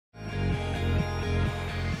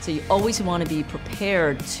So you always want to be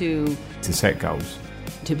prepared to set goals,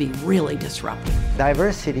 to be really disruptive.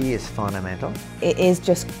 Diversity is fundamental. It is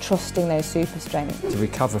just trusting those super strengths. to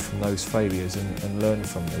recover from those failures and learn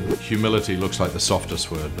from them. Humility looks like the softest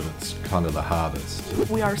word, but it's kind of the hardest.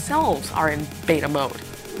 We ourselves are in beta mode.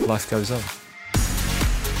 Life goes on.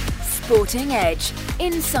 Sporting Edge,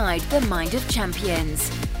 inside the mind of champions.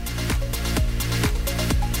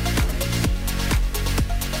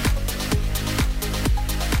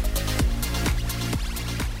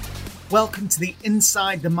 Welcome to the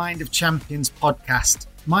Inside the Mind of Champions podcast.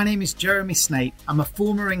 My name is Jeremy Snape. I'm a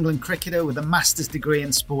former England cricketer with a master's degree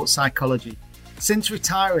in sports psychology. Since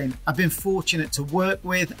retiring, I've been fortunate to work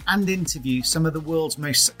with and interview some of the world's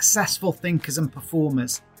most successful thinkers and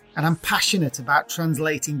performers, and I'm passionate about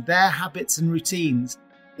translating their habits and routines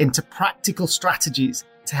into practical strategies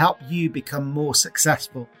to help you become more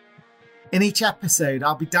successful. In each episode,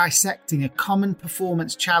 I'll be dissecting a common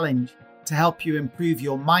performance challenge to help you improve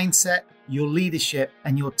your mindset, your leadership,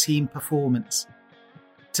 and your team performance.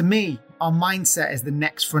 To me, our mindset is the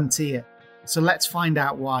next frontier, so let's find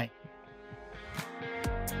out why.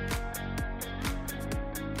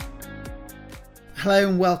 Hello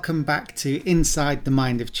and welcome back to Inside the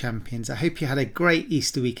Mind of Champions. I hope you had a great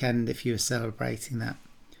Easter weekend if you were celebrating that.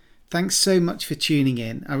 Thanks so much for tuning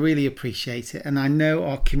in. I really appreciate it, and I know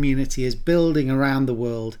our community is building around the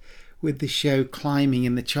world with the show climbing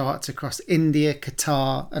in the charts across India,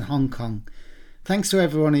 Qatar and Hong Kong. Thanks to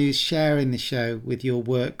everyone who's sharing the show with your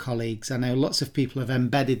work colleagues. I know lots of people have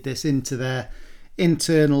embedded this into their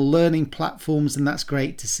internal learning platforms, and that's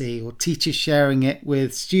great to see, or teachers sharing it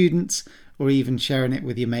with students, or even sharing it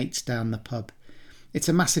with your mates down the pub. It's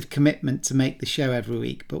a massive commitment to make the show every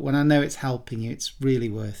week, but when I know it's helping you, it's really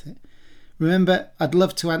worth it. Remember, I'd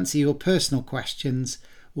love to answer your personal questions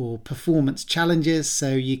or performance challenges,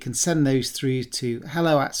 so you can send those through to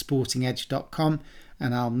hello@sportingedge.com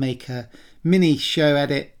and I'll make a mini show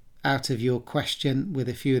edit out of your question with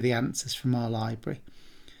a few of the answers from our library.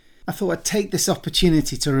 I thought I'd take this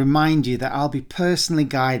opportunity to remind you that I'll be personally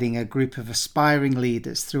guiding a group of aspiring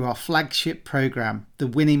leaders through our flagship programme, The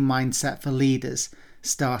Winning Mindset for Leaders,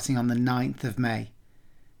 starting on the 9th of May.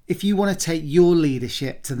 If you want to take your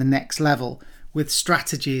leadership to the next level with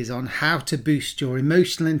strategies on how to boost your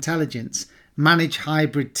emotional intelligence, manage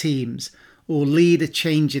hybrid teams, or lead a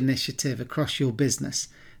change initiative across your business,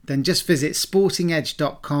 then just visit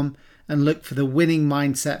sportingedge.com and look for the Winning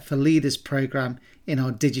Mindset for Leaders programme in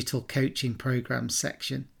our digital coaching programs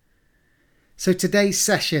section. So today's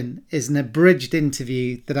session is an abridged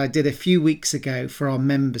interview that I did a few weeks ago for our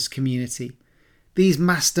members community. These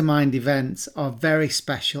Mastermind events are very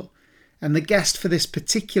special, and the guest for this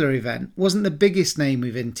particular event wasn't the biggest name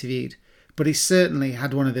we've interviewed, but he certainly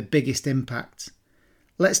had one of the biggest impacts.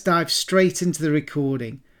 Let's dive straight into the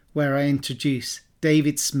recording where I introduce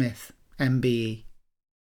David Smith, MBE.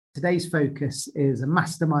 Today's focus is a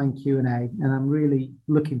Mastermind Q&A, and I'm really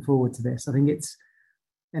looking forward to this. I think it's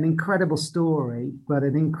an incredible story, but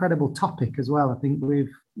an incredible topic as well. I think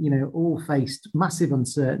we've, all faced massive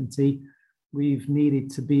uncertainty. We've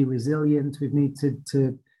needed to be resilient. We've needed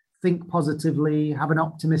to think positively, have an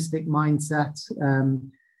optimistic mindset.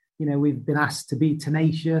 We've been asked to be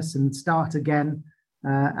tenacious and start again.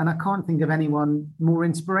 And I can't think of anyone more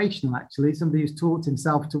inspirational, actually. Somebody who's taught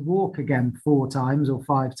himself to walk again 4 times or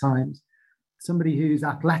 5 times. Somebody whose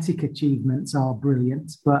athletic achievements are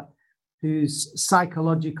brilliant, but whose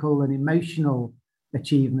psychological and emotional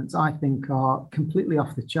achievements, I think, are completely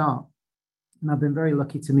off the chart. And I've been very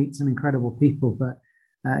lucky to meet some incredible people, but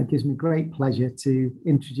it gives me great pleasure to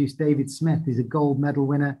introduce David Smith. He's a gold medal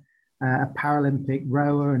winner, a Paralympic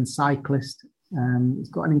rower and cyclist. He's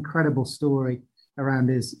got an incredible story around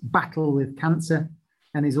his battle with cancer,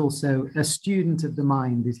 and he's also a student of the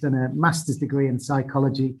mind. He's done a master's degree in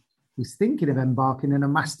psychology. He's thinking of embarking on a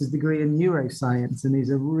master's degree in neuroscience, and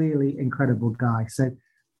he's a really incredible guy. So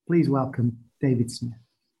please welcome David Smith.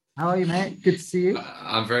 How are you, mate? Good to see you.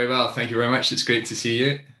 I'm very well. Thank you very much. It's great to see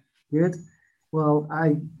you. Good. Well,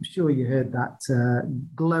 I'm sure you heard that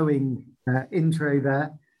glowing intro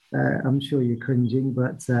there. I'm sure you're cringing,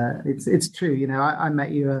 but it's true. I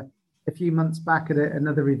met you a few months back at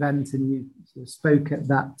another event, and you sort of spoke at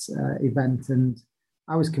that event, and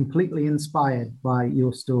I was completely inspired by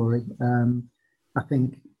your story. I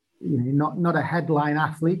think, not a headline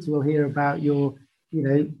athlete. We'll hear about your,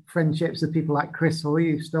 friendships with people like Chris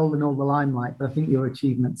Hoy, who've stolen all the limelight, but I think your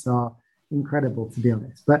achievements are incredible, to be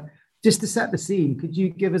honest. But just to set the scene, could you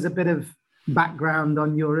give us a bit of background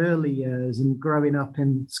on your early years and growing up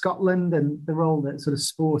in Scotland and the role that sort of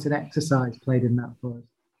sport and exercise played in that for us?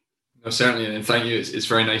 No, certainly, and thank you. It's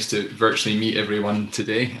very nice to virtually meet everyone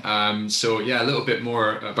today. So yeah, a little bit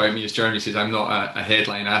more about me. As Jeremy says, I'm not a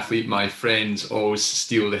headline athlete. My friends always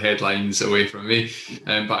steal the headlines away from me,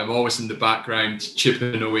 but I'm always in the background,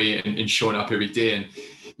 chipping away and showing up every day. And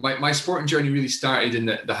my sporting journey really started in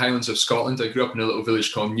the Highlands of Scotland. I grew up in a little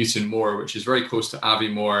village called Newton Moor, which is very close to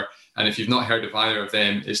Aviemore. And if you've not heard of either of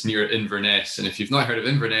them, it's near Inverness. And if you've not heard of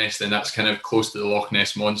Inverness, then that's kind of close to the Loch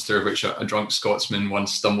Ness Monster, which a drunk Scotsman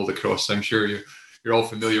once stumbled across. So I'm sure you're all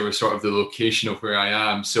familiar with sort of the location of where I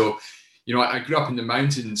am. So, I grew up in the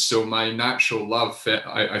mountains. So my natural love,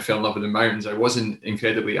 I fell in love with the mountains. I wasn't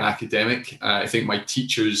incredibly academic. I think my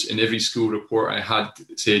teachers in every school report I had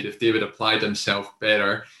said if David applied himself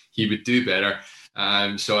better, he would do better.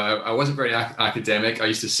 So I wasn't very academic. I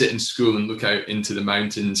used to sit in school and look out into the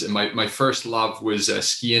mountains. And my first love was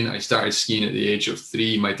skiing. I started skiing at the age of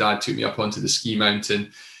 3. My dad took me up onto the ski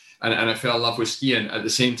mountain and I fell in love with skiing. At the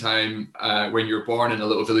same time, when you're born in a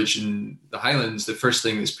little village in the Highlands, the first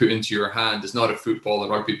thing that's put into your hand is not a football, a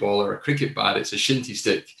rugby ball or a cricket bat. It's a shinty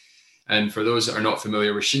stick. And for those that are not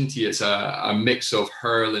familiar with shinty, it's a mix of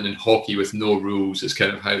hurling and hockey with no rules. It's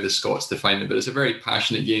kind of how the Scots define it. But it's a very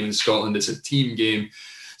passionate game in Scotland. It's a team game.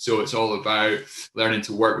 So it's all about learning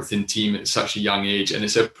to work within team at such a young age. And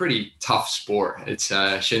it's a pretty tough sport. It's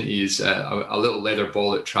shinty is a little leather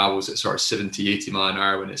ball that travels at sort of 70, 80 mile an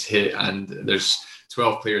hour when it's hit. And there's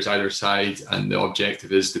 12 players either side. And the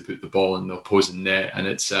objective is to put the ball in the opposing net. And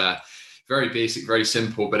it's very basic, very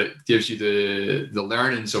simple, but it gives you the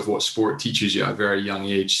learnings of what sport teaches you at a very young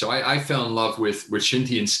age. So I fell in love with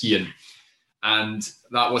shinty and skiing, and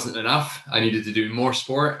that wasn't enough. I needed to do more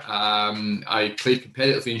sport. I played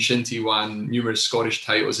competitively in shinty, won numerous Scottish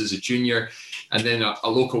titles as a junior, and then a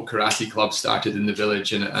local karate club started in the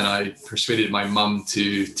village, and I persuaded my mum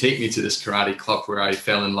to take me to this karate club where I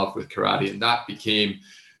fell in love with karate, and that became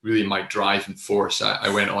really my driving force. I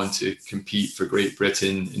went on to compete for Great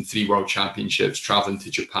Britain in 3 world championships, traveling to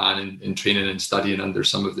Japan and training and studying under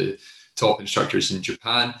some of the top instructors in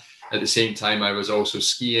Japan. At the same time, I was also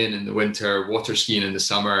skiing in the winter, water skiing in the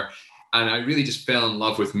summer. And I really just fell in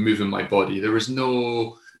love with moving my body. There was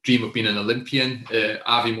no dream of being an Olympian.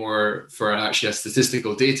 Aviemore, for actually a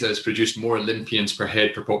statistical data, has produced more Olympians per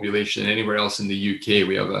head per population than anywhere else in the UK.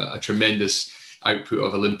 We have a tremendous output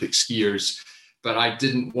of Olympic skiers. But I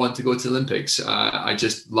didn't want to go to the Olympics. I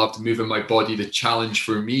just loved moving my body. The challenge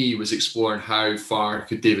for me was exploring how far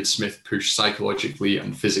could David Smith push psychologically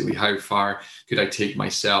and physically, how far could I take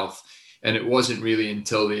myself? And it wasn't really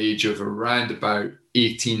until the age of around about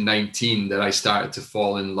 18, 19 that I started to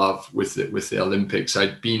fall in love with the Olympics.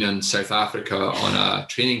 I'd been in South Africa on a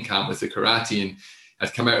training camp with the karate, and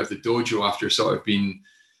I'd come out of the dojo after sort of being,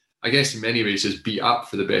 I guess in many ways, just beat up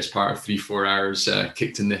for the best part of 3-4 hours,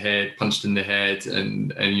 kicked in the head, punched in the head,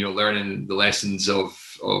 and learning the lessons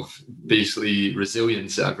of basically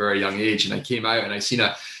resilience at a very young age. And I came out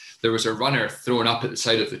and there was a runner thrown up at the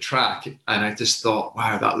side of the track, and I just thought,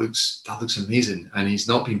 wow, that looks amazing. And he's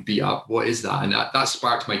not been beat up. What is that? And that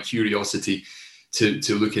sparked my curiosity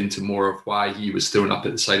to look into more of why he was thrown up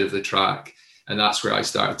at the side of the track. And that's where I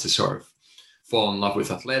started to sort of fall in love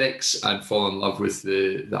with athletics and fall in love with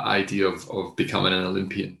the idea of becoming an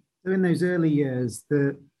Olympian. So in those early years,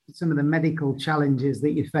 some of the medical challenges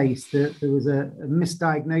that you faced, there was a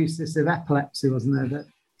misdiagnosis of epilepsy, wasn't there, that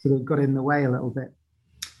sort of got in the way a little bit?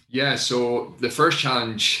 Yeah, so the first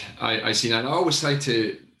challenge I seen, and I always try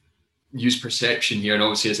to use perception here, and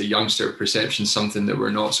obviously as a youngster, perception is something that we're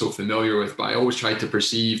not so familiar with, but I always try to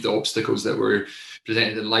perceive the obstacles that were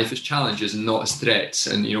presented in life as challenges and not as threats.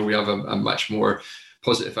 And we have a much more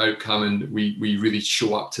positive outcome, and we really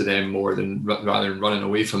show up to them more rather than running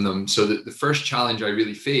away from them. So the first challenge I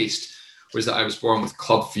really faced was that I was born with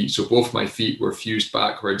club feet. So both my feet were fused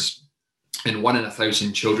backwards, and 1 in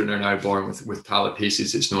 1,000 children are now born with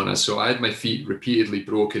talapaces, it's known as. So I had my feet repeatedly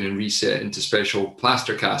broken and reset into special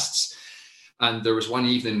plaster casts. And there was one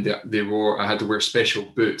evening that I had to wear special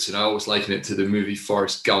boots, and I always liken it to the movie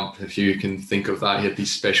Forrest Gump, if you can think of that. He had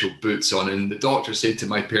these special boots on, and the doctor said to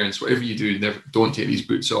my parents, whatever you do, don't take these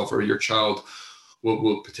boots off, or your child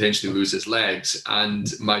will potentially lose his legs.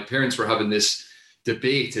 And my parents were having this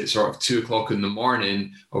debate at sort of 2:00 in the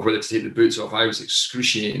morning of whether to take the boots off. I was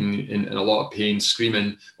excruciating in a lot of pain,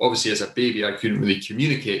 screaming. Obviously, as a baby, I couldn't really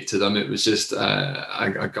communicate to them. It was just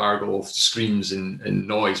a gargle of screams and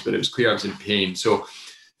noise, but it was clear I was in pain. So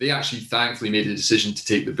they actually thankfully made a decision to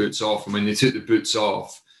take the boots off. And when they took the boots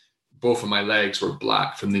off, both of my legs were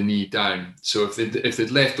black from the knee down. So if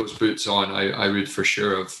they'd left those boots on, I would for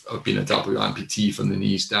sure have been a double amputee from the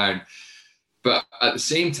knees down. But at the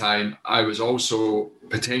same time, I was also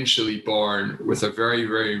potentially born with a very,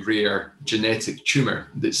 very rare genetic tumor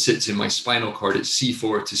that sits in my spinal cord. It's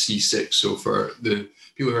C4 to C6. So for the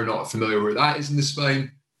people who are not familiar where that is in the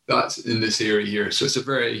spine, that's in this area here. So it's a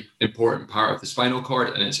very important part of the spinal cord,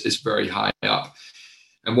 and it's very high up.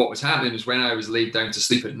 And what was happening is when I was laid down to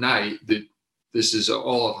sleep at night, this is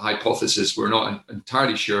all a hypothesis, we're not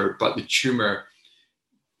entirely sure, but the tumor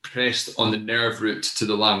pressed on the nerve root to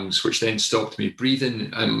the lungs, which then stopped me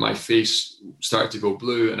breathing, and my face started to go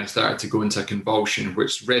blue, and I started to go into a convulsion,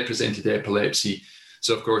 which represented epilepsy.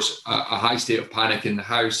 So, of course, a high state of panic in the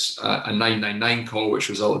house, a 999 call, which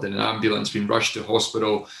resulted in an ambulance being rushed to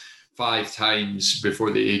hospital 5 times before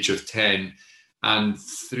the age of 10. And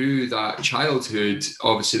through that childhood,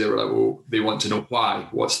 obviously, they were like, well, they want to know why.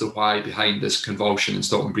 What's the why behind this convulsion and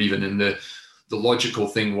stopping breathing? And the logical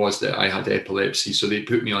thing was that I had epilepsy. So they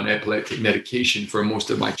put me on epileptic medication for most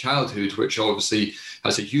of my childhood, which obviously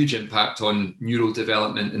has a huge impact on neural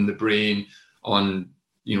development in the brain, on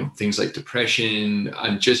things like depression,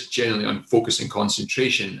 and just generally on focus and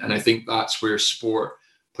concentration. And I think that's where sport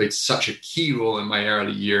played such a key role in my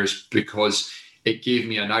early years, because it gave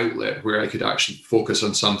me an outlet where I could actually focus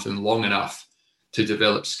on something long enough to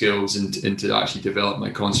develop skills and to actually develop my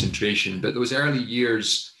concentration. But those early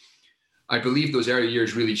years, I believe those early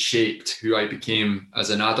years really shaped who I became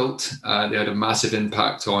as an adult. They had a massive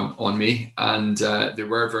impact on me, and they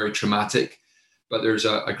were very traumatic. But there's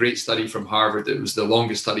a great study from Harvard that was the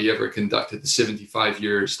longest study ever conducted, the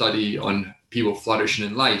 75-year study on people flourishing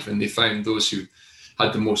in life. And they found those who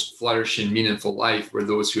had the most flourishing, meaningful life were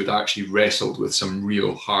those who had actually wrestled with some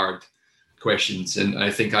real hard questions. And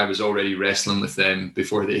I think I was already wrestling with them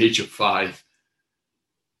before the age of 5.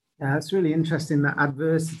 Yeah, it's really interesting, that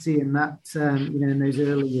adversity and that, in those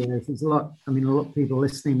early years. There's a lot of people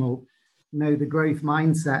listening will know the growth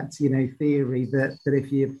mindset, theory that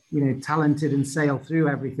if you're, talented and sail through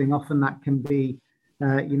everything, often that can be,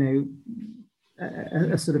 a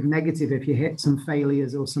sort of negative if you hit some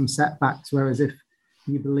failures or some setbacks. Whereas if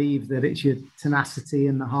you believe that it's your tenacity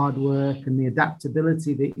and the hard work and the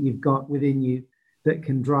adaptability that you've got within you that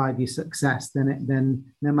can drive your success, then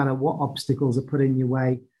no matter what obstacles are put in your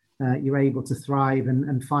way, you're able to thrive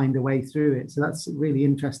and find a way through it. So that's really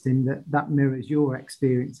interesting that mirrors your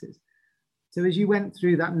experiences. So as you went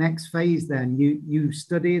through that next phase, then you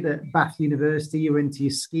studied at Bath University, you were into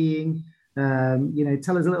your skiing.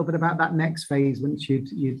 Tell us a little bit about that next phase once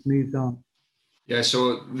you'd moved on. Yeah,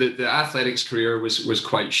 so the athletics career was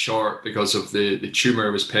quite short because of the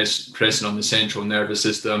tumor was pressing on the central nervous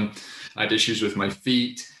system. I had issues with my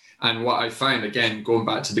feet. And what I found, again, going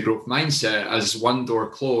back to the growth mindset, as one door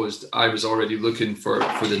closed, I was already looking for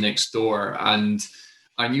the next door. And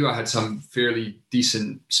I knew I had some fairly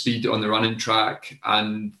decent speed on the running track,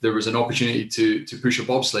 and there was an opportunity to push a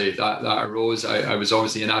bobsleigh that arose. I was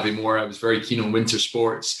obviously in Aviemore. I was very keen on winter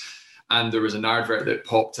sports, and there was an advert that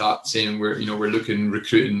popped up saying we're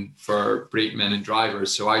recruiting for brakemen and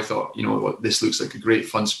drivers. So I thought, this looks like a great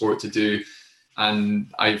fun sport to do. And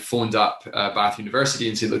I phoned up Bath University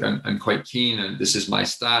and said, look, I'm quite keen, and this is my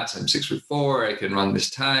stats. I'm 6'4", I can run this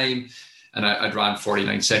time. And I'd ran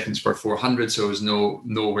 49 seconds per 400, so it was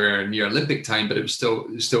nowhere near Olympic time, but it was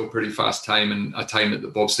still pretty fast time, and a time that the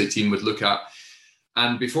bobsleigh team would look at.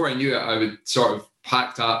 And before I knew it, I would sort of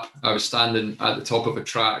packed up. I was standing at the top of a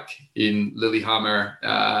track in Lillehammer,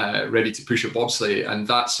 ready to push a bobsleigh, and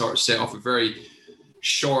that sort of set off a very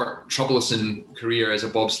short, troublesome career as a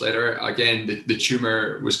bobsledder. Again, the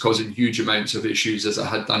tumor was causing huge amounts of issues, as I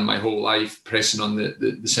had done my whole life, pressing on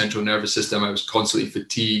the central nervous system. I was constantly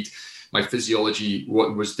fatigued. My physiology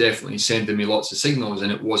was definitely sending me lots of signals,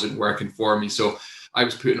 and it wasn't working for me. So I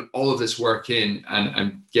was putting all of this work in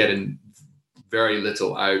and getting very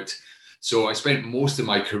little out. So I spent most of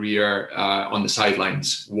my career on the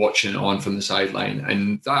sidelines, watching on from the sideline.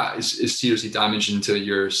 And that is seriously damaging to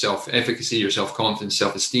your self-efficacy, your self-confidence,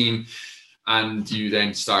 self-esteem. And you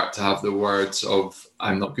then start to have the words of,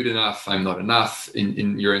 I'm not good enough, I'm not enough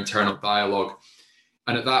in your internal dialogue.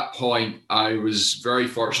 And at that point, I was very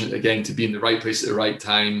fortunate, again, to be in the right place at the right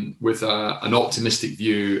time with an optimistic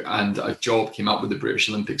view, and a job came up with the British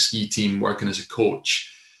Olympic ski team working as a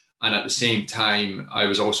coach. And at the same time, I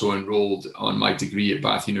was also enrolled on my degree at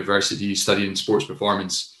Bath University studying sports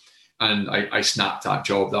performance. And I snapped that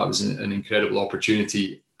job. That was an incredible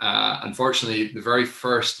opportunity. Unfortunately, the very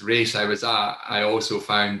first race I was at, I also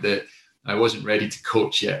found that I wasn't ready to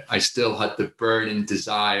coach yet. I still had the burning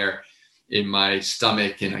desire in my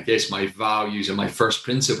stomach, and I guess my values and my first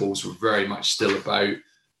principles were very much still about,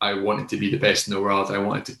 I wanted to be the best in the world. I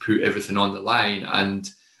wanted to put everything on the line. And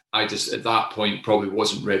I just, at that point, probably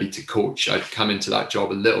wasn't ready to coach. I'd come into that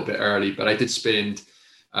job a little bit early, but I did spend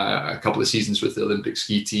a couple of seasons with the Olympic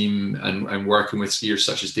ski team and working with skiers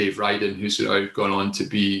such as Dave Ryden, who's gone on to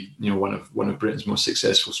be, one of Britain's most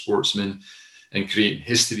successful sportsmen and creating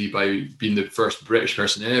history by being the first British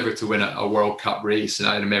person ever to win a World Cup race. And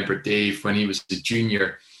I remember Dave when he was a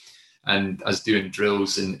junior and us doing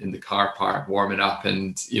drills in the car park, warming up.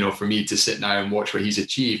 And, for me to sit now and watch what he's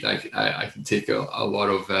achieved, I can take a lot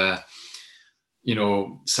of,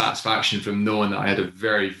 satisfaction from knowing that I had a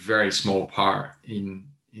very, very small part in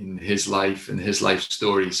his life and his life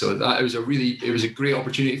story. So that it was a great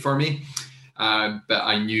opportunity for me. But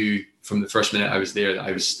I knew from the first minute I was there that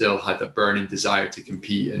I still had a burning desire to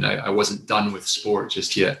compete, and I wasn't done with sport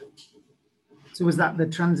just yet. So was that the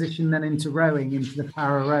transition then into rowing, into the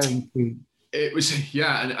para rowing team? It was,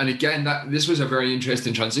 yeah. And again, this was a very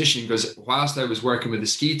interesting transition, because whilst I was working with the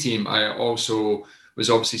ski team, I also was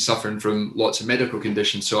obviously suffering from lots of medical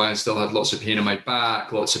conditions. So I still had lots of pain in my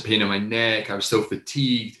back, lots of pain in my neck. I was still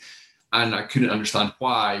fatigued and I couldn't understand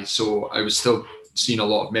why. So I was still seeing a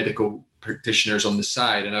lot of medical practitioners on the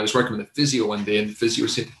side. And I was working with a physio one day, and the physio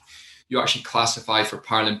said, you actually classify for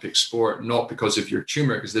Paralympic sport, not because of your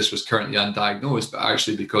tumor, because this was currently undiagnosed, but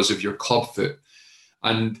actually because of your club foot.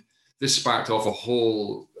 And this sparked off a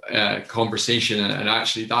whole conversation. And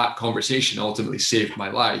actually that conversation ultimately saved my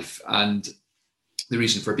life. And the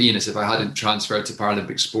reason for being is if I hadn't transferred to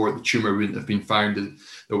Paralympic sport, the tumor wouldn't have been found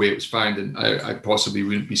the way it was found. And I possibly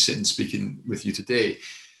wouldn't be sitting speaking with you today.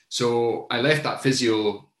 So I left that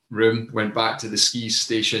physio room, went back to the ski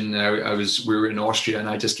station. We were in Austria, and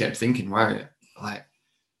I just kept thinking, wow, like,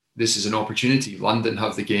 this is an opportunity. London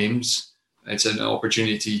have the games. It's an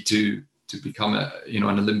opportunity to become an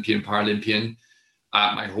Olympian, Paralympian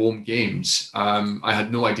at my home games. I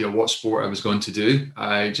had no idea what sport I was going to do.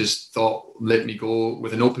 I just thought, let me go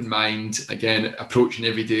with an open mind, again, approaching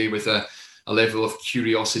every day with a level of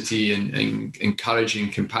curiosity and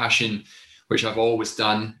encouraging compassion, which I've always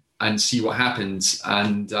done, and see what happens.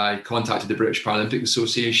 And I contacted the British Paralympic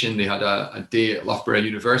Association. They had a day at Loughborough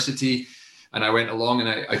University, and I went along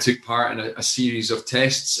and I took part in a series of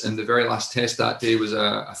tests. And the very last test that day was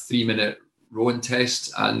a 3-minute rowing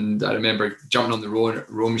test. And I remember jumping on the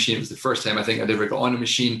rowing machine. It was the first time I think I'd ever got on a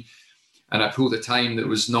machine. And I pulled a time that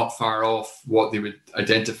was not far off what they would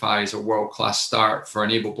identify as a world-class start for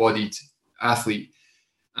an able-bodied athlete.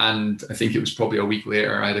 And I think it was probably a week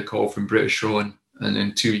later, I had a call from British Rowing. And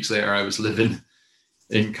then 2 weeks later, I was living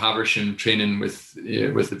in Caversham training with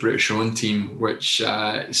the British Rowing team, which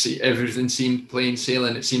everything seemed plain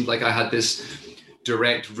sailing. It seemed like I had this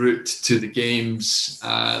direct route to the games.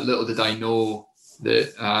 Little did I know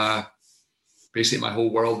that basically my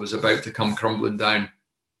whole world was about to come crumbling down.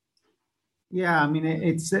 Yeah, I mean,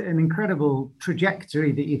 it's an incredible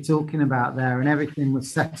trajectory that you're talking about there, and everything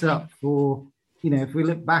was set up for, if we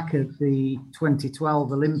look back at the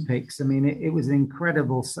 2012 Olympics, I mean, it was an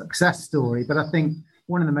incredible success story. But I think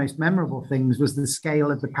one of the most memorable things was the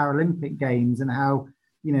scale of the Paralympic Games and how,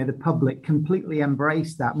 the public completely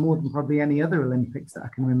embraced that more than probably any other Olympics that I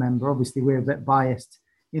can remember. Obviously, we're a bit biased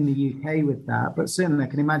in the UK with that, but certainly I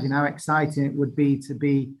can imagine how exciting it would be to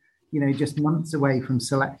be, just months away from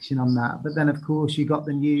selection on that. But then, of course, you got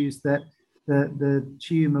the news that the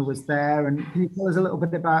tumour was there. And can you tell us a little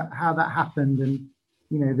bit about how that happened and,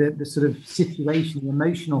 the sort of situation, the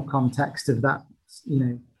emotional context of that,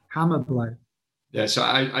 hammer blow? Yeah, so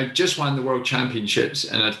I just won the World Championships,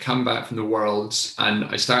 and I'd come back from the Worlds, and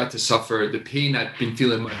I started to suffer the pain I'd been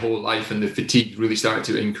feeling my whole life, and the fatigue really started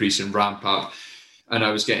to increase and ramp up. And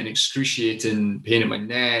I was getting excruciating pain in my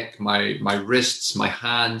neck, my wrists, my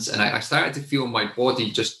hands, and I started to feel my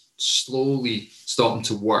body just slowly starting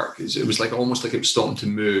to work. It was like almost like it was starting to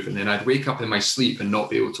move, and then I'd wake up in my sleep and not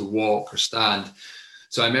be able to walk or stand.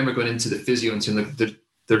 So I remember going into the physio and saying, look,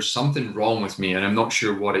 there's something wrong with me, and I'm not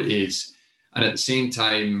sure what it is. And at the same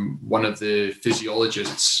time, one of the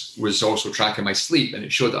physiologists was also tracking my sleep, and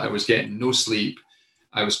it showed that I was getting no sleep.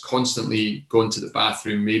 I was constantly going to the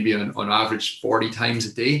bathroom, maybe on average 40 times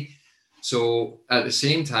a day. So at the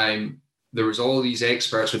same time, there was all these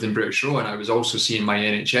experts within British Rowing. I was also seeing my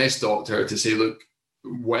NHS doctor to say, look,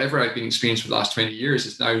 whatever I've been experiencing for the last 20 years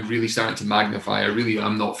is now really starting to magnify.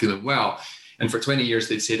 I'm not feeling well. And for 20 years,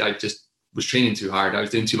 they'd said I just was training too hard. I was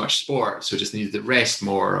doing too much sport, so just needed to rest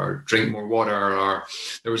more or drink more water, or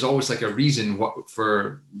there was always like a reason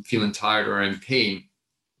for feeling tired or in pain.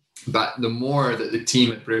 But the more that the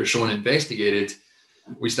team at British Rowing investigated,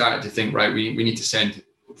 we started to think, right, we need to send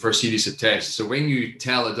for a series of tests. So when you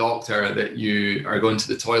tell a doctor that you are going to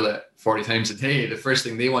the toilet 40 times a day, the first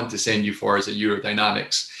thing they want to send you for is a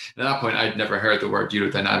urodynamics. And at that point, I'd never heard the word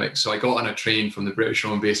urodynamics. So I got on a train from the British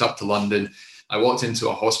Home Base up to London. I walked into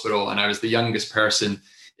a hospital and I was the youngest person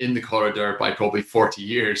in the corridor by probably 40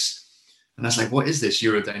 years. And I was like, what is this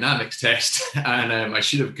urodynamics test? And I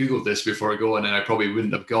should have Googled this before going, and I probably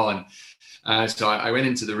wouldn't have gone. So I went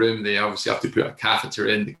into the room. They obviously have to put a catheter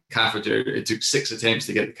in. The catheter, it took 6 attempts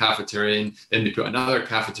to get the catheter in. Then they put another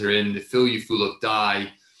catheter in. They fill you full of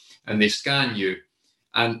dye and they scan you.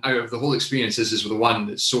 And out of the whole experience, this is the one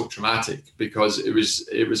that's so traumatic, because it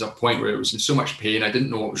was a point where it was in so much pain. I didn't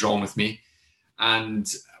know what was wrong with me.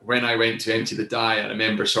 And when I went to empty the dye, I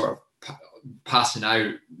remember sort of passing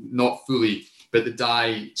out, not fully, but the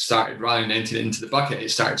dye started, rather than emptying it into the bucket, it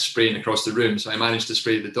started spraying across the room. So I managed to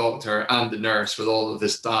spray the doctor and the nurse with all of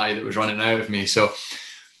this dye that was running out of me. So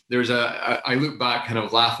I look back kind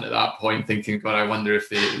of laughing at that point, thinking, God, I wonder if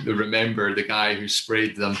they remember the guy who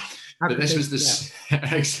sprayed them. But this was this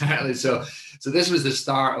exactly. So this was the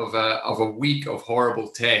start of a week of horrible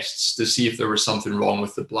tests to see if there was something wrong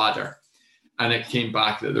with the bladder. And it came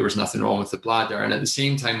back that there was nothing wrong with the bladder. And at the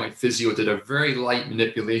same time, my physio did a very light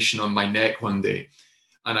manipulation on my neck one day.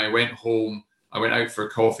 And I went home, I went out for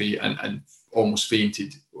coffee and almost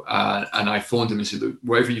fainted. And I phoned him and said, look,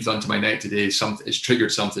 whatever you've done to my neck today, it's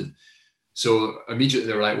triggered something. So immediately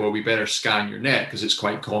they were like, well, we better scan your neck because it's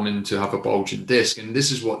quite common to have a bulging disc. And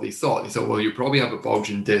this is what they thought. They thought, well, you probably have a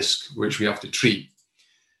bulging disc, which we have to treat.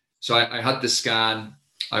 So I had the scan.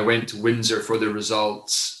 I went to Windsor for the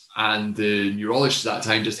results. And the neurologist at that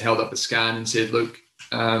time just held up a scan and said, look,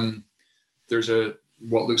 there's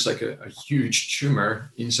what looks like a huge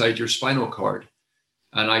tumor inside your spinal cord.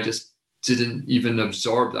 And I just didn't even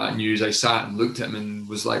absorb that news. I sat and looked at him and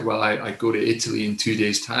was like, well, I go to Italy in 2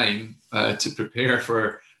 days' time to prepare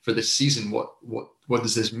for this season. What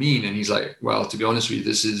does this mean? And he's like, well, to be honest with you,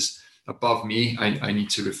 this is above me. I need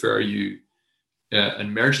to refer you an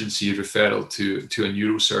emergency referral to a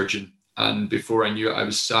neurosurgeon. And before I knew it, I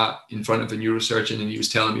was sat in front of a neurosurgeon and he was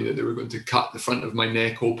telling me that they were going to cut the front of my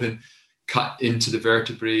neck open, cut into the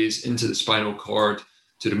vertebrae, into the spinal cord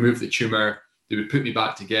to remove the tumor. They would put me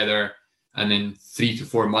back together, and in 3 to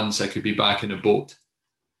 4 months, I could be back in a boat.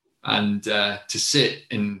 And to sit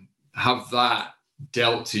and have that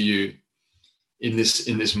dealt to you in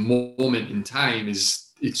this moment in time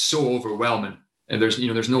it's so overwhelming. And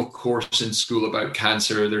there's no course in school about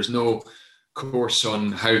cancer. There's no course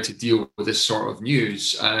on how to deal with this sort of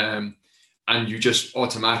news, and you just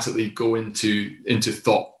automatically go into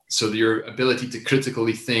thought. So your ability to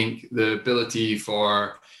critically think, the ability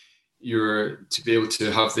for to be able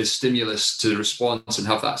to have this stimulus to the response and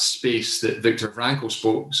have that space that Viktor Frankl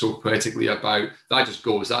spoke so poetically about, that just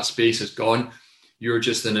goes. That space is gone. You're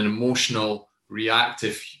just an emotional,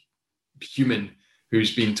 reactive human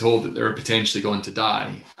who's been told that they're potentially going to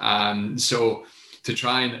die. So to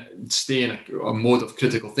try and stay in a mode of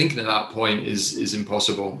critical thinking at that point is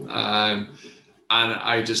impossible. And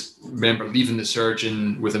I just remember leaving the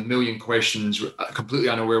surgeon with a million questions, completely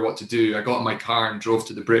unaware what to do. I got in my car and drove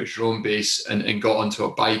to the British Home Base and got onto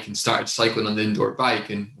a bike and started cycling on the indoor bike.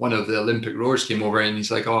 And one of the Olympic rowers came over and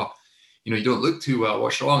he's like, oh, you don't look too well.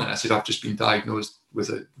 What's wrong? And I said, I've just been diagnosed with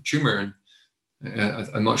a tumor and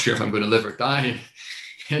I'm not sure if I'm going to live or die.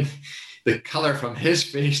 And the color from his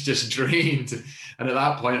face just drained. And at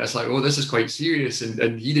that point, I was like, oh, this is quite serious.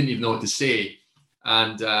 And he didn't even know what to say.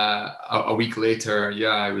 And a week later,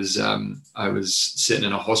 I was sitting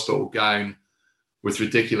in a hospital gown with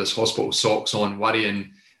ridiculous hospital socks on,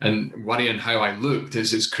 worrying how I looked.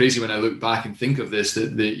 It's crazy when I look back and think of this,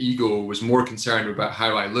 that the ego was more concerned about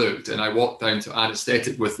how I looked. And I walked down to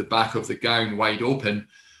anaesthetic with the back of the gown wide open,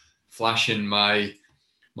 flashing my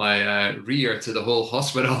rear to the whole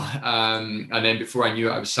hospital. And then before I knew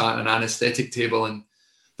it, I was sat at an anaesthetic table, and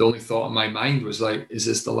the only thought in my mind was like, is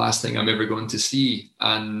this the last thing I'm ever going to see?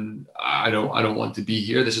 And I don't want to be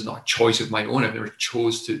here. This is not a choice of my own. I've never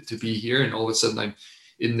chose to be here. And all of a sudden I'm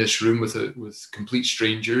in this room with complete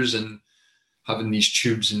strangers and having these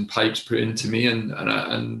tubes and pipes put into me. And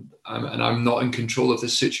I'm not in control of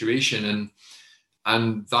this situation.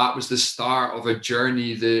 And that was the start of a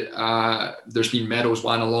journey that there's been medals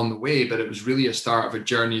won along the way, but it was really a start of a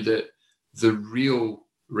journey that the real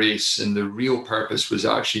race and the real purpose was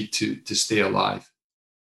actually to stay alive.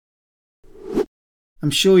 I'm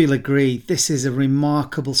sure you'll agree this is a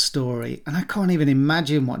remarkable story, and I can't even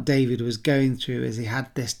imagine what David was going through as he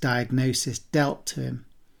had this diagnosis dealt to him.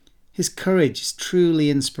 His courage is truly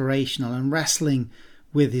inspirational, and wrestling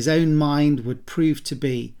with his own mind would prove to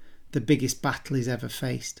be the biggest battle he's ever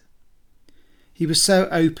faced. He was so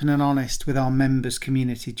open and honest with our members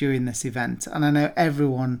community during this event, and I know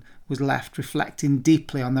everyone was left reflecting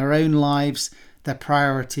deeply on their own lives, their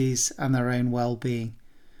priorities and their own well-being.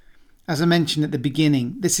 As I mentioned at the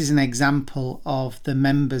beginning, this is an example of the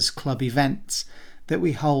Members Club events that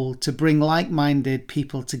we hold to bring like-minded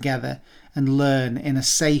people together and learn in a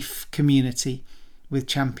safe community with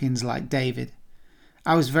champions like David.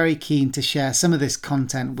 I was very keen to share some of this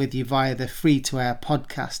content with you via the free-to-air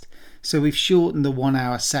podcast, so we've shortened the 1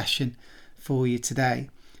 hour session for you today.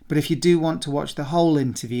 But if you do want to watch the whole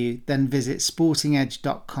interview, then visit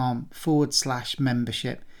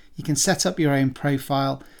sportingedge.com/membership. You can set up your own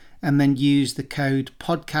profile and then use the code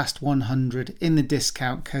podcast100 in the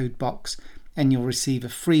discount code box, and you'll receive a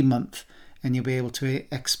free month and you'll be able to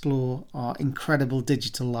explore our incredible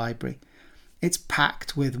digital library. It's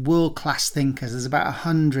packed with world-class thinkers. There's about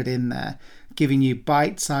 100 in there, giving you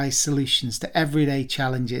bite-sized solutions to everyday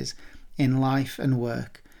challenges in life and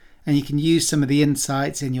work. And you can use some of the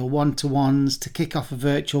insights in your one-to-ones to kick off a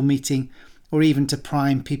virtual meeting or even to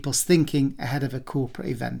prime people's thinking ahead of a corporate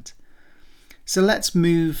event. So let's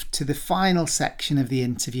move to the final section of the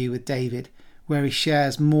interview with David, where he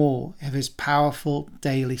shares more of his powerful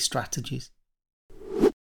daily strategies.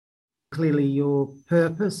 Clearly your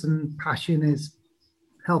purpose and passion is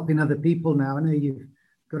helping other people now. I know you've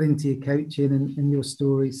got into your coaching and your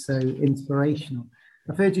story's so inspirational.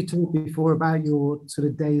 I've heard you talk before about your sort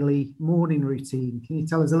of daily morning routine. Can you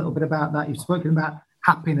tell us a little bit about that? You've spoken about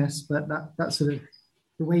happiness, but that sort of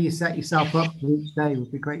the way you set yourself up for each day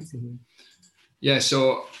would be great to hear. Yeah,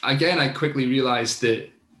 so again, I quickly realized that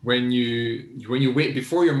when you wake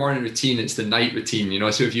before your morning routine, it's the night routine,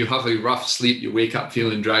 so if you have a rough sleep, you wake up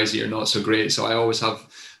feeling drowsy or not so great. So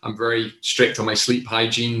I'm very strict on my sleep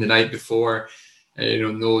hygiene the night before.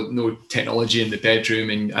 No technology in the bedroom,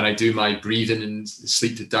 and I do my breathing and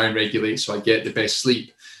sleep to down regulate so I get the best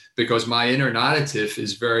sleep, because my inner narrative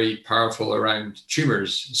is very powerful around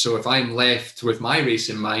tumors. So if I'm left with my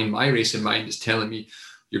racing mind is telling me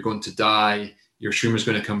you're going to die, your tumor's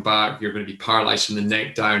going to come back, you're going to be paralyzed from the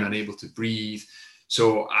neck down, unable to breathe.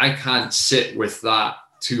 So I can't sit with that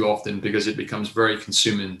too often because it becomes very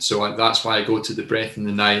consuming. So that's why I go to the breath in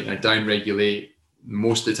the night and I down regulate.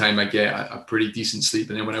 Most of the time I get a pretty decent sleep.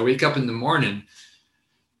 And then when I wake up in the morning,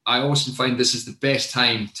 I often find this is the best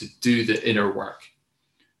time to do the inner work.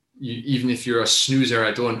 Even if you're a snoozer,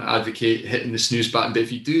 I don't advocate hitting the snooze button, but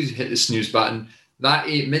if you do hit the snooze button, that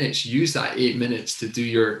 8 minutes, use that 8 minutes to do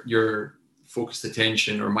your focused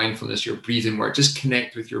attention or mindfulness, your breathing work. Just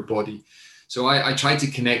connect with your body. So I try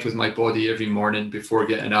to connect with my body every morning before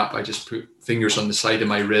getting up. I just put fingers on the side of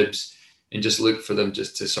my ribs and just look for them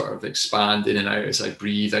just to sort of expand in and out as I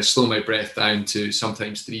breathe. I slow my breath down to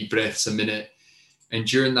sometimes 3 breaths a minute. And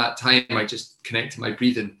during that time, I just connect to my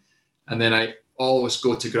breathing. And then I always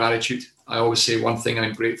go to gratitude. I always say one thing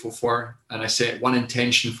I'm grateful for. And I set one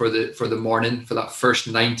intention for the morning, for that first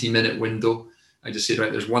 90-minute window. I just say,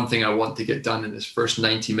 right, there's one thing I want to get done in this first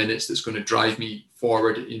 90 minutes that's going to drive me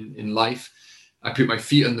forward in life. I put my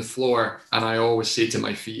feet on the floor and I always say to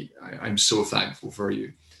my feet, I'm so thankful for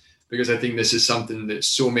you. Because I think this is something that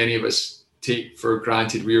so many of us take for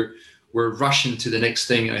granted. We're rushing to the next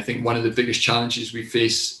thing. And I think one of the biggest challenges we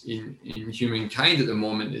face in humankind at the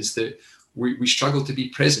moment is that we struggle to be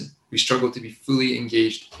present. We struggle to be fully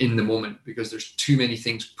engaged in the moment because there's too many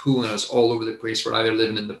things pulling us all over the place. We're either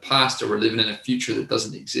living in the past or we're living in a future that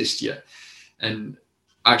doesn't exist yet. And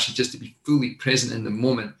actually just to be fully present in the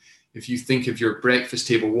moment, if you think of your breakfast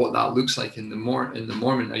table, what that looks like in the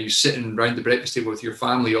morning, are you sitting around the breakfast table with your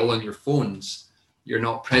family all on your phones? You're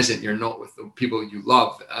not present. You're not with the people you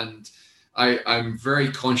love. And I'm very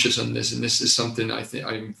conscious on this. And this is something I think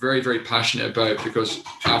I'm very, very passionate about, because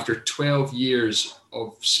after 12 years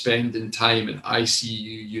of spending time in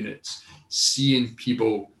ICU units, seeing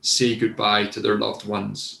people say goodbye to their loved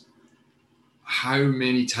ones, how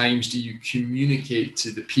many times do you communicate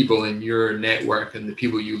to the people in your network and the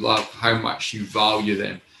people you love how much you value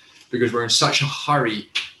them? Because we're in such a hurry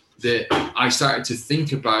that I started to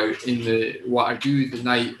think about what I do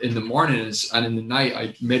in the mornings, and in the night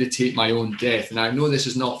I meditate my own death. And I know this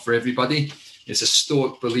is not for everybody. It's a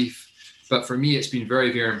Stoic belief. But for me, it's been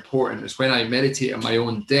very, very important. It's when I meditate on my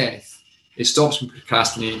own death, it stops me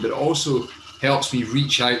procrastinating, but it also helps me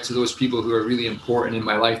reach out to those people who are really important in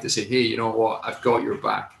my life to say, hey, you know what? I've got your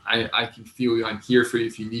back. I can feel you. I'm here for you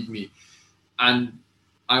if you need me. And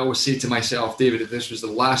I always say to myself, David, if this was the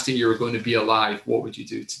last day you were going to be alive, what would you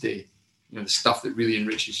do today? The stuff that really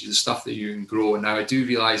enriches you, the stuff that you can grow. And now I do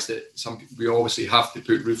realize that we obviously have to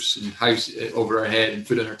put roofs and house over our head and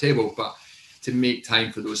food on our table, but to make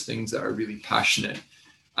time for those things that are really passionate.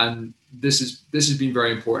 And this has been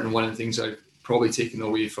very important. One of the things I've probably taken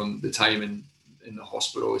away from the time in the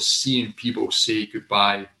hospital is seeing people say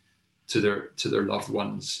goodbye to their loved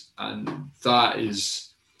ones, and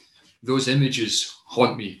those images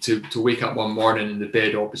haunt me. To wake up one morning and the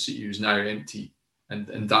bed opposite you is now empty,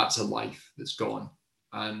 and that's a life that's gone.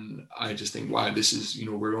 And I just think, wow, this is,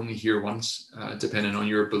 we're only here once, depending on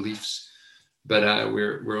your beliefs, but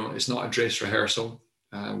it's not a dress rehearsal.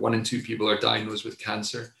 1 in 2 people are diagnosed with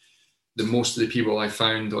cancer. Most of the people I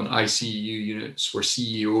found on ICU units were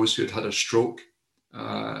CEOs who had had a stroke.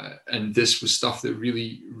 And this was stuff that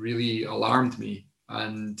really, really alarmed me.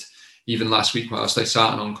 And even last week, whilst I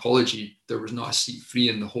sat in oncology, there was not a seat free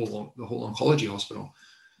in the whole oncology hospital.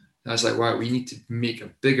 And I was like, wow, we need to make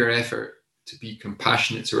a bigger effort to be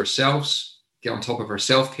compassionate to ourselves, get on top of our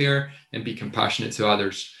self-care, and be compassionate to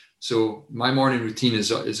others. So my morning routine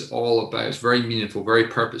is all about, it's very meaningful, very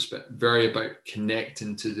purpose, but very about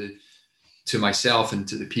connecting to myself and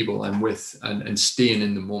to the people I'm with, and staying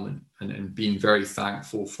in the moment, and being very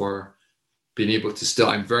thankful for being able to still,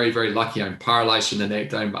 I'm very, very lucky. I'm paralyzed from the neck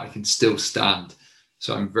down, but I can still stand.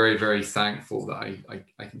 So I'm very, very thankful that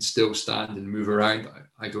I can still stand and move around.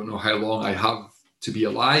 I don't know how long I have to be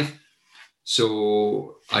alive.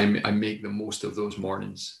 So I make the most of those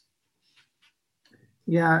mornings.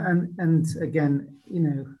 Yeah, and again,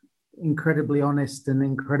 incredibly honest and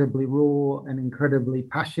incredibly raw and incredibly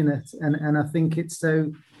passionate. And I think it's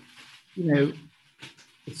so, there's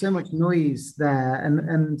so much noise there,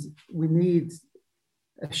 and we need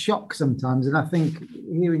a shock sometimes. And I think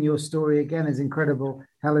hearing your story again is incredible.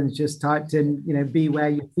 Helen's just typed in, be where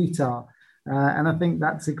your feet are. And I think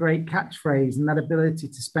that's a great catchphrase, and that ability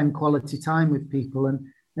to spend quality time with people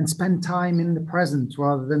and spend time in the present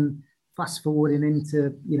rather than fast forwarding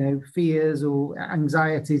into, fears or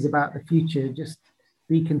anxieties about the future. Just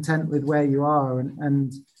be content with where you are.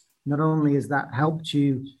 And not only has that helped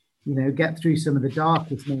you, get through some of the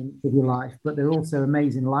darkest moments of your life, but they're also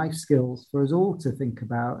amazing life skills for us all to think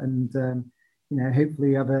about. And,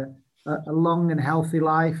 hopefully you have a long and healthy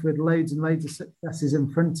life with loads and loads of successes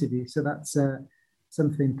in front of you. So that's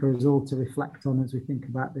something for us all to reflect on as we think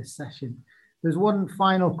about this session. There's one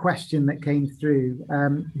final question that came through.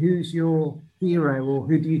 Who's your hero, or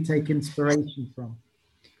who do you take inspiration from?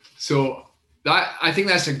 So I think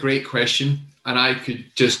that's a great question. And I could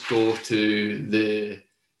just go to the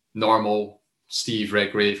normal Steve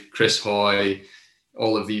Redgrave, Chris Hoy,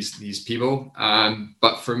 all of these people.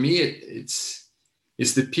 But for me, it's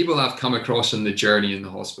the people I've come across on the journey in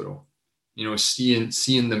the hospital.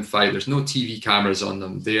 Seeing them fight. There's no TV cameras on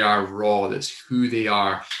them. They are raw. That's who they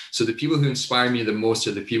are. So the people who inspire me the most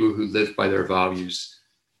are the people who live by their values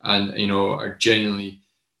and, are genuinely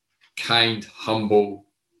kind, humble,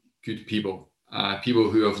 good people. People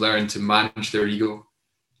who have learned to manage their ego,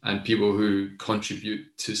 and people who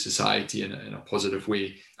contribute to society in a positive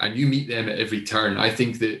way. And you meet them at every turn. I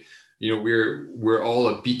think that, we're all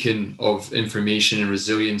a beacon of information and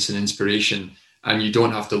resilience and inspiration. And you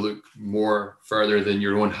don't have to look more further than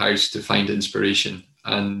your own house to find inspiration.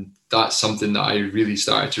 And that's something that I really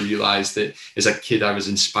started to realize, that as a kid, I was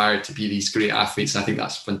inspired to be these great athletes. And I think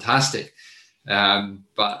that's fantastic.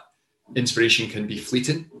 But inspiration can be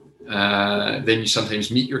fleeting. Then you sometimes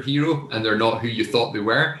meet your hero and they're not who you thought they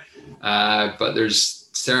were. But there's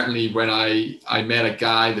certainly, when I met a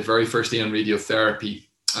guy the very first day on radiotherapy,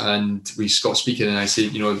 and we got speaking, and I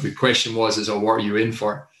said, the question was, what are you in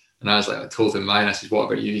for? And I was like, I told him mine. I said, what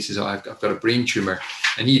about you? He says, I've got a brain tumor.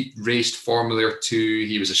 And he raced Formula 2.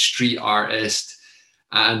 He was a street artist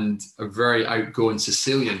and a very outgoing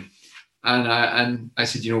Sicilian. And I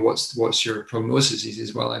said, what's your prognosis? He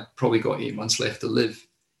says, well, I've probably got 8 months left to live.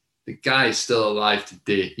 The guy is still alive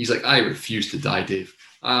today. He's like, I refuse to die, Dave.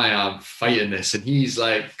 I am fighting this. And he's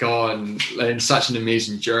like gone in such an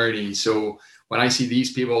amazing journey. So when I see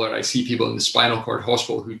these people, or I see people in the spinal cord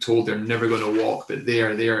hospital who told they're never going to walk, but they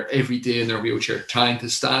are there every day in their wheelchair trying to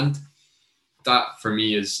stand, that for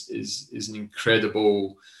me is an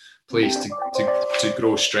incredible place to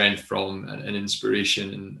grow strength from, and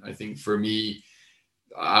inspiration. And I think for me,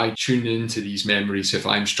 I tune into these memories if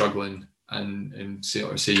I'm struggling, and say,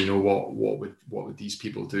 what would these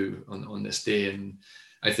people do on this day? And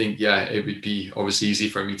I think, it would be obviously easy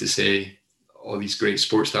for me to say all these great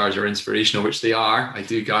sports stars are inspirational, which they are. I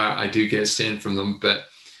do get a sense from them, but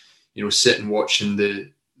sitting watching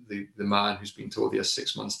the man who's been told he has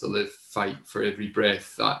 6 months to live fight for every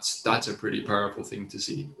breath, that's a pretty powerful thing to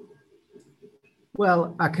see.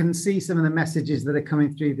 Well, I can see some of the messages that are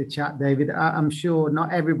coming through the chat, David. I'm sure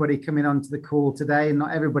not everybody coming onto the call today, and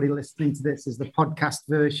not everybody listening to this as the podcast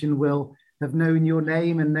version will have known your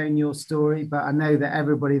name and known your story, but I know that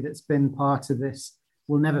everybody that's been part of this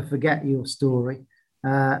will never forget your story.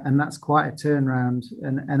 And that's quite a turnaround.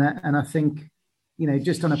 And I think,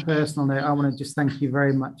 just on a personal note, I want to just thank you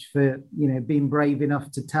very much for, being brave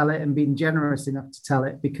enough to tell it and being generous enough to tell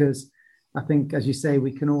it, because I think, as you say,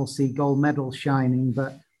 we can all see gold medals shining,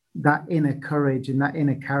 but that inner courage and that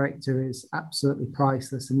inner character is absolutely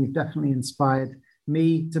priceless. And you've definitely inspired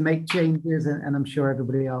me to make changes, and I'm sure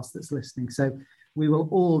everybody else that's listening. So we will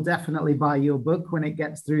all definitely buy your book when it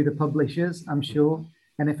gets through the publishers, I'm sure.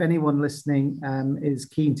 And if anyone listening is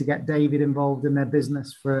keen to get David involved in their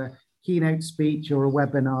business for a keynote speech or a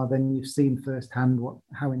webinar, then you've seen firsthand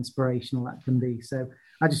how inspirational that can be. So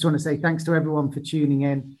I just want to say thanks to everyone for tuning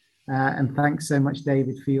in, and thanks so much,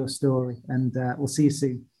 David, for your story. And we'll see you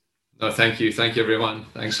soon. No, thank you. Thank you, everyone.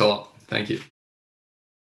 Thanks a lot. Thank you.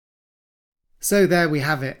 So there we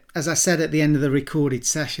have it. As I said at the end of the recorded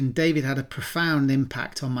session, David had a profound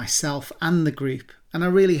impact on myself and the group. And I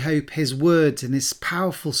really hope his words and his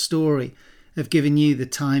powerful story have given you the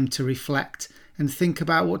time to reflect and think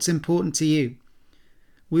about what's important to you.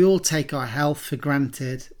 We all take our health for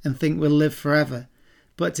granted and think we'll live forever.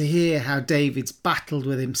 But to hear how David's battled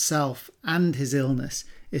with himself and his illness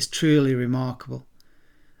is truly remarkable.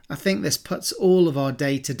 I think this puts all of our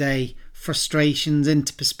day-to-day frustrations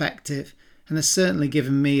into perspective, and has certainly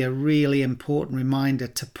given me a really important reminder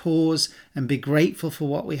to pause and be grateful for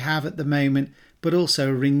what we have at the moment, but also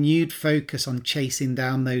a renewed focus on chasing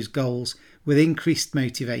down those goals with increased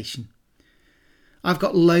motivation. I've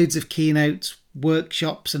got loads of keynotes,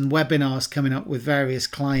 workshops and webinars coming up with various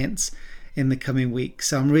clients in the coming weeks,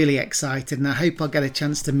 so I'm really excited, and I hope I'll get a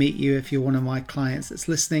chance to meet you if you're one of my clients that's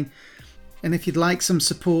listening. And if you'd like some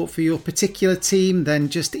support for your particular team, then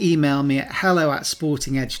just email me at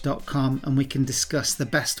hello@sportingedge.com and we can discuss the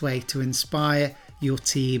best way to inspire your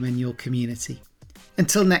team and your community.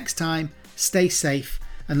 Until next time, stay safe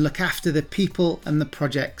and look after the people and the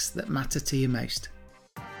projects that matter to you most.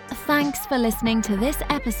 Thanks for listening to this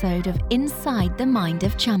episode of Inside the Mind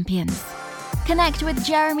of Champions. Connect with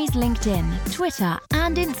Jeremy's LinkedIn, Twitter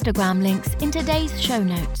and Instagram links in today's show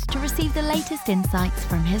notes to receive the latest insights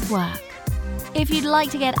from his work. If you'd like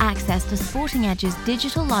to get access to Sporting Edge's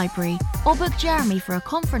digital library or book Jeremy for a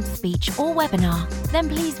conference speech or webinar, then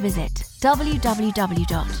please visit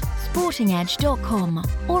www.sportingedge.com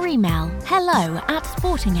or email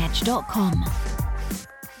hello@sportingedge.com.